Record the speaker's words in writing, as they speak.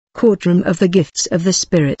courtroom of the gifts of the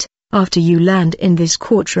Spirit. After you land in this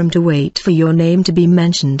courtroom to wait for your name to be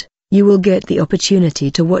mentioned, you will get the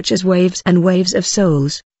opportunity to watch as waves and waves of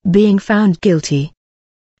souls, being found guilty,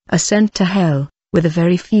 are sent to hell, with a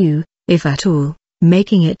very few, if at all,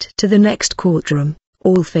 making it to the next courtroom.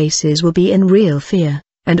 All faces will be in real fear,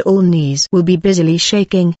 and all knees will be busily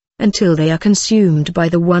shaking, until they are consumed by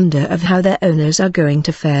the wonder of how their owners are going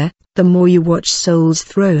to fare. The more you watch souls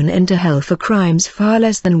thrown into hell for crimes far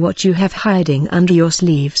less than what you have hiding under your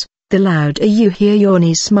sleeves, the louder you hear your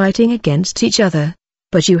knees smiting against each other.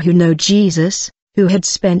 But you who know Jesus, who had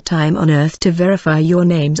spent time on earth to verify your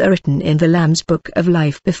names are written in the Lamb's Book of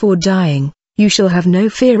Life before dying, you shall have no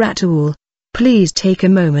fear at all. Please take a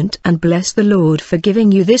moment and bless the Lord for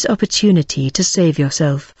giving you this opportunity to save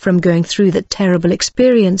yourself from going through that terrible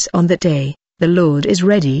experience on that day. The Lord is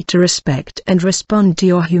ready to respect and respond to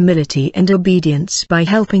your humility and obedience by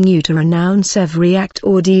helping you to renounce every act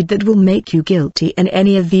or deed that will make you guilty in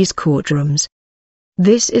any of these courtrooms.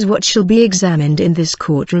 This is what shall be examined in this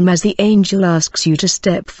courtroom as the angel asks you to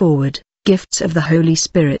step forward. Gifts of the Holy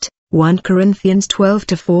Spirit. 1 Corinthians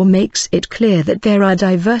 12:4 makes it clear that there are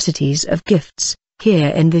diversities of gifts. Here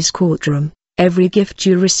in this courtroom, every gift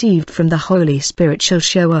you received from the Holy Spirit shall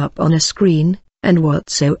show up on a screen, and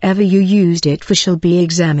whatsoever you used it for shall be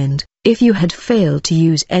examined. If you had failed to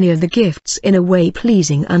use any of the gifts in a way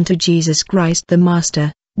pleasing unto Jesus Christ the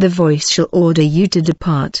Master, the voice shall order you to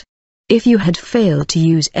depart. If you had failed to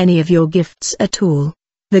use any of your gifts at all,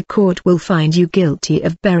 the court will find you guilty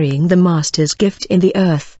of burying the Master's gift in the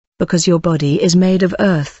earth, because your body is made of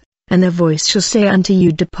earth, and the voice shall say unto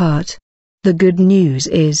you, depart. The good news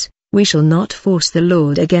is, we shall not force the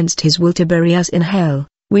Lord against his will to bury us in hell.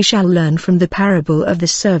 We shall learn from the parable of the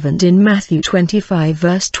servant in Matthew 25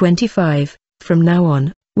 verse 25, from now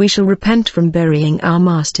on, we shall repent from burying our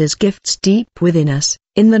Master's gifts deep within us,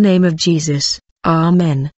 in the name of Jesus,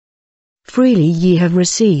 Amen. Freely ye have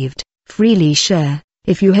received, freely share.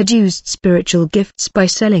 If you had used spiritual gifts by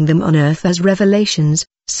selling them on earth as revelations,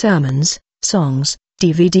 sermons, songs,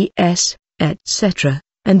 DVDs, etc.,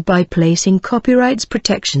 and by placing copyright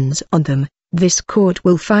protections on them, this court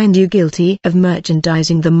will find you guilty of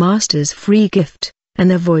merchandising the Master's free gift, and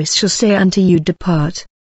the voice shall say unto you, depart.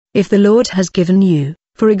 If the Lord has given you,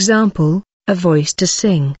 for example, a voice to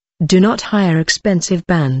sing, do not hire expensive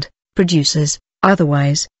band producers,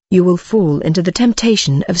 otherwise, you will fall into the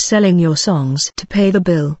temptation of selling your songs to pay the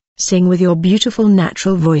bill. Sing with your beautiful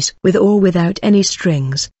natural voice with or without any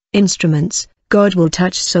strings, instruments. God will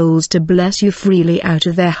touch souls to bless you freely out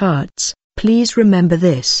of their hearts. Please remember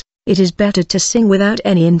this, it is better to sing without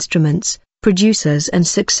any instruments, producers and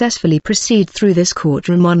successfully proceed through this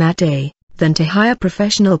courtroom on that day, than to hire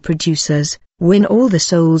professional producers, win all the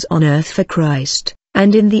souls on earth for Christ,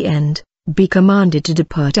 and in the end, be commanded to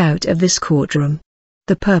depart out of this courtroom.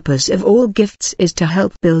 The purpose of all gifts is to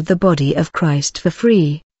help build the body of Christ for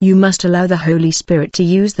free. You must allow the Holy Spirit to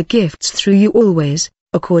use the gifts through you always,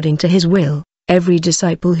 according to His will. Every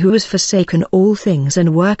disciple who has forsaken all things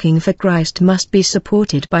and working for Christ must be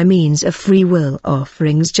supported by means of free will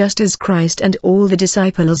offerings just as Christ and all the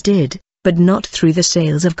disciples did, but not through the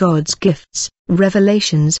sales of God's gifts,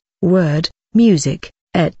 revelations, word, music,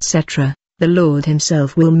 etc. The Lord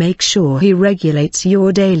Himself will make sure He regulates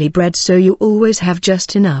your daily bread so you always have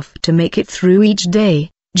just enough to make it through each day,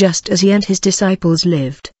 just as He and His disciples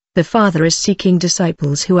lived. The Father is seeking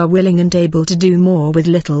disciples who are willing and able to do more with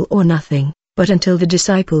little or nothing, but until the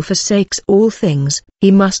disciple forsakes all things,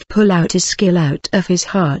 he must pull out his skill out of his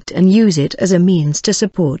heart and use it as a means to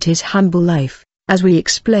support his humble life, as we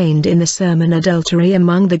explained in the sermon Adultery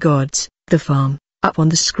Among the Gods, the farm. Up on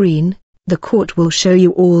the screen, the court will show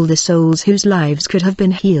you all the souls whose lives could have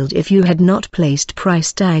been healed if you had not placed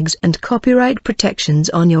price tags and copyright protections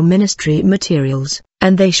on your ministry materials,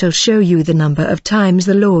 and they shall show you the number of times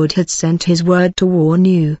the Lord had sent His word to warn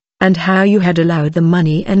you, and how you had allowed the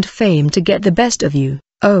money and fame to get the best of you.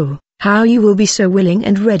 Oh, how you will be so willing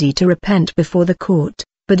and ready to repent before the court,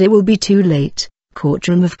 but it will be too late.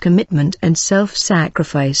 Courtroom of commitment and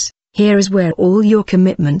self-sacrifice. Here is where all your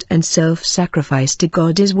commitment and self-sacrifice to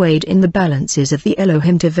God is weighed in the balances of the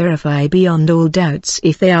Elohim to verify beyond all doubts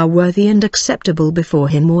if they are worthy and acceptable before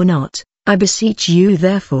Him or not. I beseech you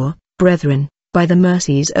therefore, brethren, by the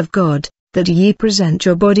mercies of God, that ye present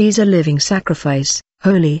your bodies a living sacrifice,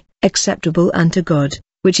 holy, acceptable unto God,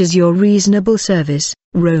 which is your reasonable service.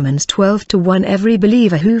 Romans 12:1. Every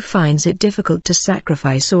believer who finds it difficult to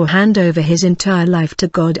sacrifice or hand over his entire life to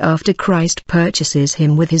God after Christ purchases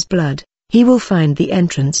him with His blood, he will find the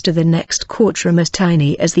entrance to the next courtroom as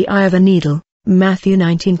tiny as the eye of a needle. Matthew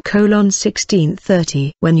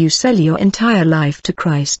 19:16-30. When you sell your entire life to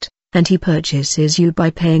Christ, and He purchases you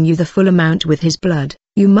by paying you the full amount with His blood,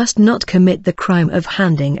 you must not commit the crime of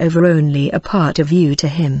handing over only a part of you to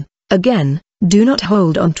Him. Again, do not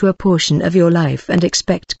hold on to a portion of your life and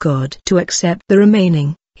expect God to accept the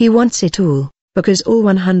remaining. He wants it all, because all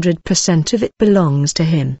 100% of it belongs to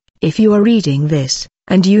Him. If you are reading this,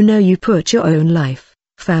 and you know you put your own life,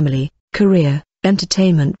 family, career,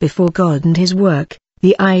 entertainment before God and His work,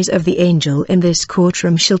 the eyes of the angel in this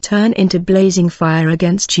courtroom shall turn into blazing fire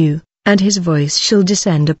against you, and his voice shall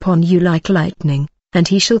descend upon you like lightning, and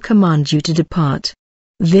he shall command you to depart.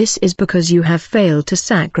 This is because you have failed to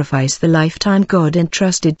sacrifice the lifetime God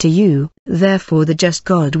entrusted to you. Therefore the just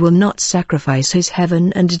God will not sacrifice His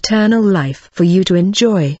heaven and eternal life for you to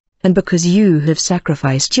enjoy, and because you have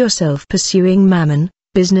sacrificed yourself pursuing mammon,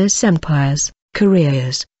 business empires,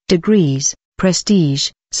 careers, degrees, prestige,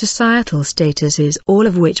 societal statuses, all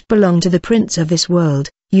of which belong to the prince of this world,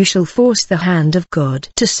 you shall force the hand of God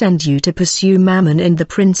to send you to pursue mammon and the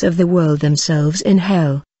prince of the world themselves in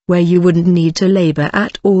hell, where you wouldn't need to labor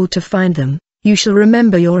at all to find them. You shall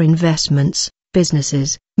remember your investments,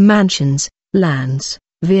 businesses, mansions, lands,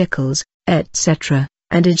 vehicles, etc.,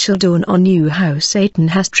 and it shall dawn on you how Satan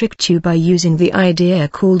has tricked you by using the idea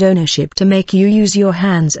called ownership to make you use your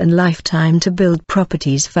hands and lifetime to build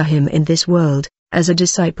properties for Him in this world. As a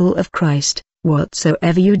disciple of Christ,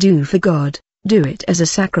 whatsoever you do for God, do it as a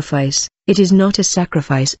sacrifice. It is not a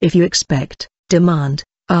sacrifice if you expect, demand,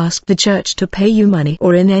 ask the church to pay you money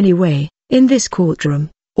or in any way. In this courtroom,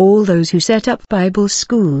 all those who set up Bible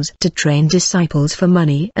schools to train disciples for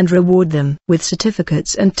money and reward them with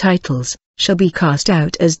certificates and titles, shall be cast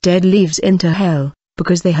out as dead leaves into hell,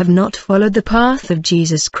 because they have not followed the path of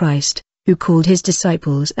Jesus Christ, who called His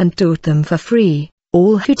disciples and taught them for free.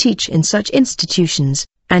 All who teach in such institutions,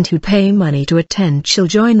 and who pay money to attend shall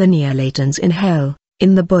join the Nicolaitans in hell.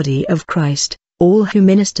 In the body of Christ, all who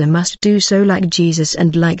minister must do so like Jesus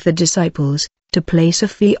and like the disciples. To place a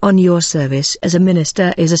fee on your service as a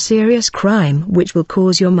minister is a serious crime which will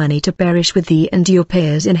cause your money to perish with thee and your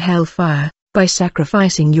payers in hell fire. By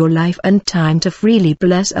sacrificing your life and time to freely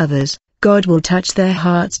bless others, God will touch their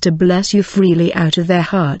hearts to bless you freely out of their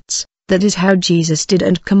hearts. That is how Jesus did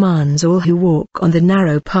and commands all who walk on the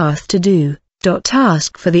narrow path to do.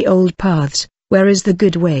 Ask for the old paths, where is the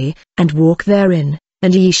good way, and walk therein,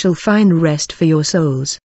 and ye shall find rest for your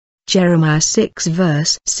souls. Jeremiah 6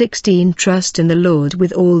 verse 16. Trust in the Lord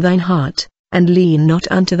with all thine heart, and lean not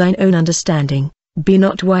unto thine own understanding. Be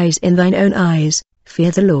not wise in thine own eyes,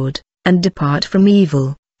 fear the Lord, and depart from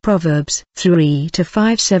evil. Proverbs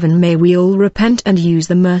 3-5-7. May we all repent and use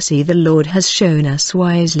the mercy the Lord has shown us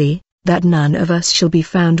wisely, that none of us shall be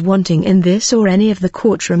found wanting in this or any of the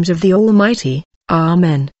courtrooms of the Almighty.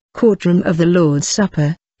 Amen. Courtroom of the Lord's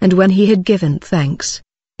Supper. And when he had given thanks,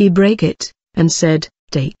 he brake it, and said,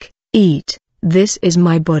 Take, eat, this is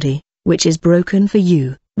my body, which is broken for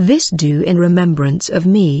you. This do in remembrance of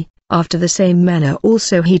me. After the same manner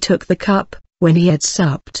also he took the cup, when he had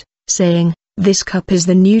supped, saying, This cup is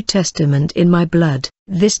the New Testament in my blood.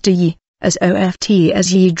 This do ye, as oft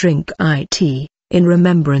as ye drink it, in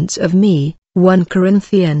remembrance of me. 1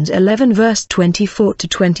 Corinthians 11 verse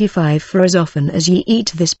 24-25. For as often as ye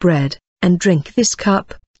eat this bread, and drink this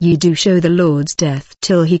cup, ye do show the Lord's death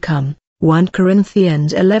till he come. 1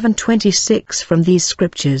 Corinthians 11:26. From these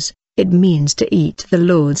scriptures, it means to eat the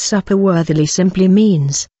Lord's Supper worthily simply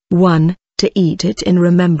means, 1. To eat it in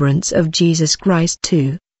remembrance of Jesus Christ.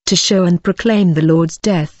 2. To show and proclaim the Lord's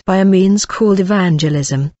death by a means called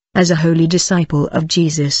evangelism, as a holy disciple of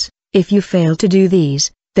Jesus. If you fail to do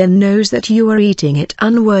these, then knows that you are eating it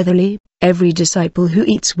unworthily. Every disciple who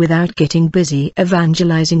eats without getting busy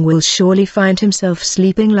evangelizing will surely find himself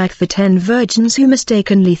sleeping like the 10 virgins who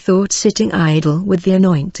mistakenly thought sitting idle with the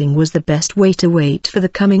anointing was the best way to wait for the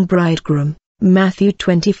coming bridegroom. Matthew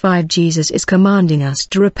 25. Jesus is commanding us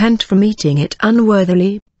to repent from eating it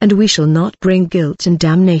unworthily, and we shall not bring guilt and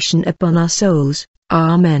damnation upon our souls.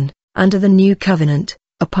 Amen. Under the new covenant,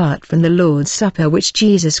 apart from the Lord's Supper which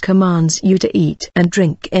Jesus commands you to eat and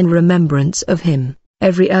drink in remembrance of him,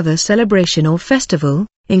 every other celebration or festival,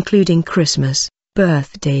 including Christmas,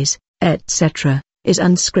 birthdays, etc., is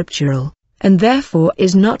unscriptural, and therefore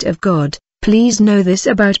is not of God. Please know this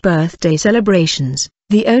about birthday celebrations.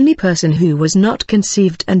 The only person who was not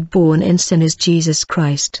conceived and born in sin is Jesus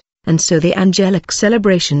Christ, and so the angelic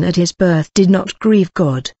celebration at his birth did not grieve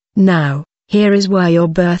God. Now, here is why your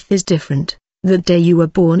birth is different. The day you were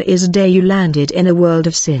born is a day you landed in a world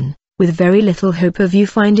of sin, with very little hope of you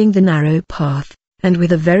finding the narrow path, and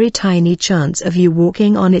with a very tiny chance of you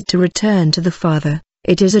walking on it to return to the Father.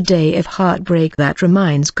 It is a day of heartbreak that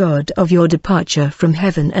reminds God of your departure from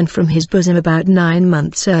heaven and from his bosom about 9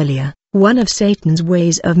 months earlier. One of Satan's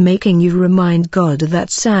ways of making you remind God of that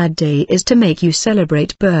sad day is to make you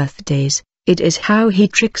celebrate birthdays. It is how he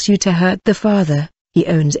tricks you to hurt the Father. He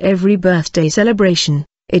owns every birthday celebration.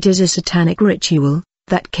 It is a satanic ritual.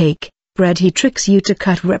 That cake, bread he tricks you to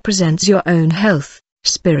cut represents your own health.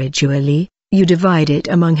 Spiritually, you divide it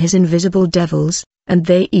among his invisible devils, and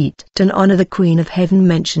they eat and honor the Queen of Heaven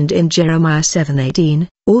mentioned in Jeremiah 7:18.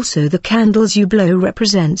 Also the candles you blow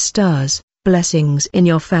represent stars, blessings in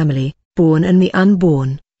your family, born and the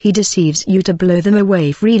unborn. He deceives you to blow them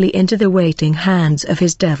away freely into the waiting hands of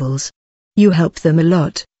his devils. You help them a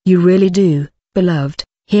lot, you really do, beloved.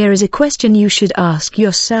 Here is a question you should ask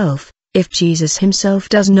yourself: if Jesus himself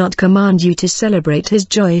does not command you to celebrate his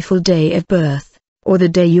joyful day of birth, or the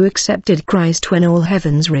day you accepted Christ when all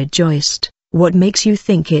heavens rejoiced, what makes you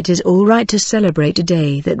think it is all right to celebrate a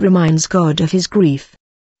day that reminds God of his grief?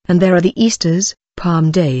 And there are the Easters,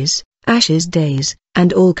 Palm Days, Ashes Days,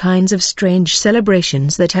 and all kinds of strange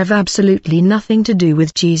celebrations that have absolutely nothing to do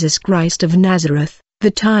with Jesus Christ of Nazareth.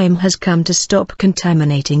 The time has come to stop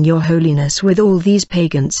contaminating your holiness with all these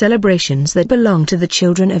pagan celebrations that belong to the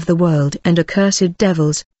children of the world and accursed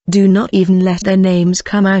devils. Do not even let their names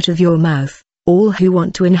come out of your mouth. All who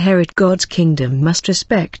want to inherit God's kingdom must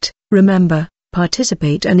respect, remember,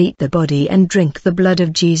 participate and eat the body and drink the blood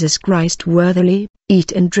of Jesus Christ worthily.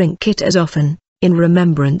 Eat and drink it as often, in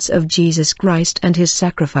remembrance of Jesus Christ and his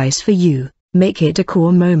sacrifice for you. Make it a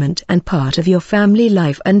core moment and part of your family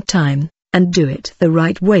life and time, and do it the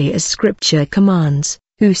right way as Scripture commands.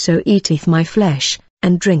 Whoso eateth my flesh,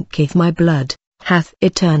 and drinketh my blood, hath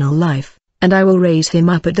eternal life, and I will raise him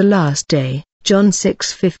up at the last day. John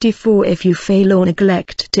 6:54. If you fail or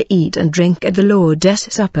neglect to eat and drink at the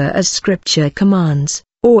Lord's Supper as Scripture commands,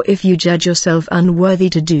 or if you judge yourself unworthy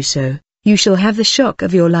to do so, you shall have the shock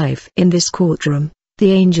of your life in this courtroom.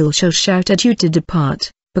 The angel shall shout at you to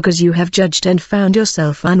depart, because you have judged and found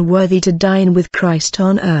yourself unworthy to dine with Christ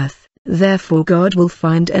on earth. Therefore God will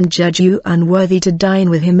find and judge you unworthy to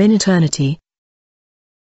dine with him in eternity.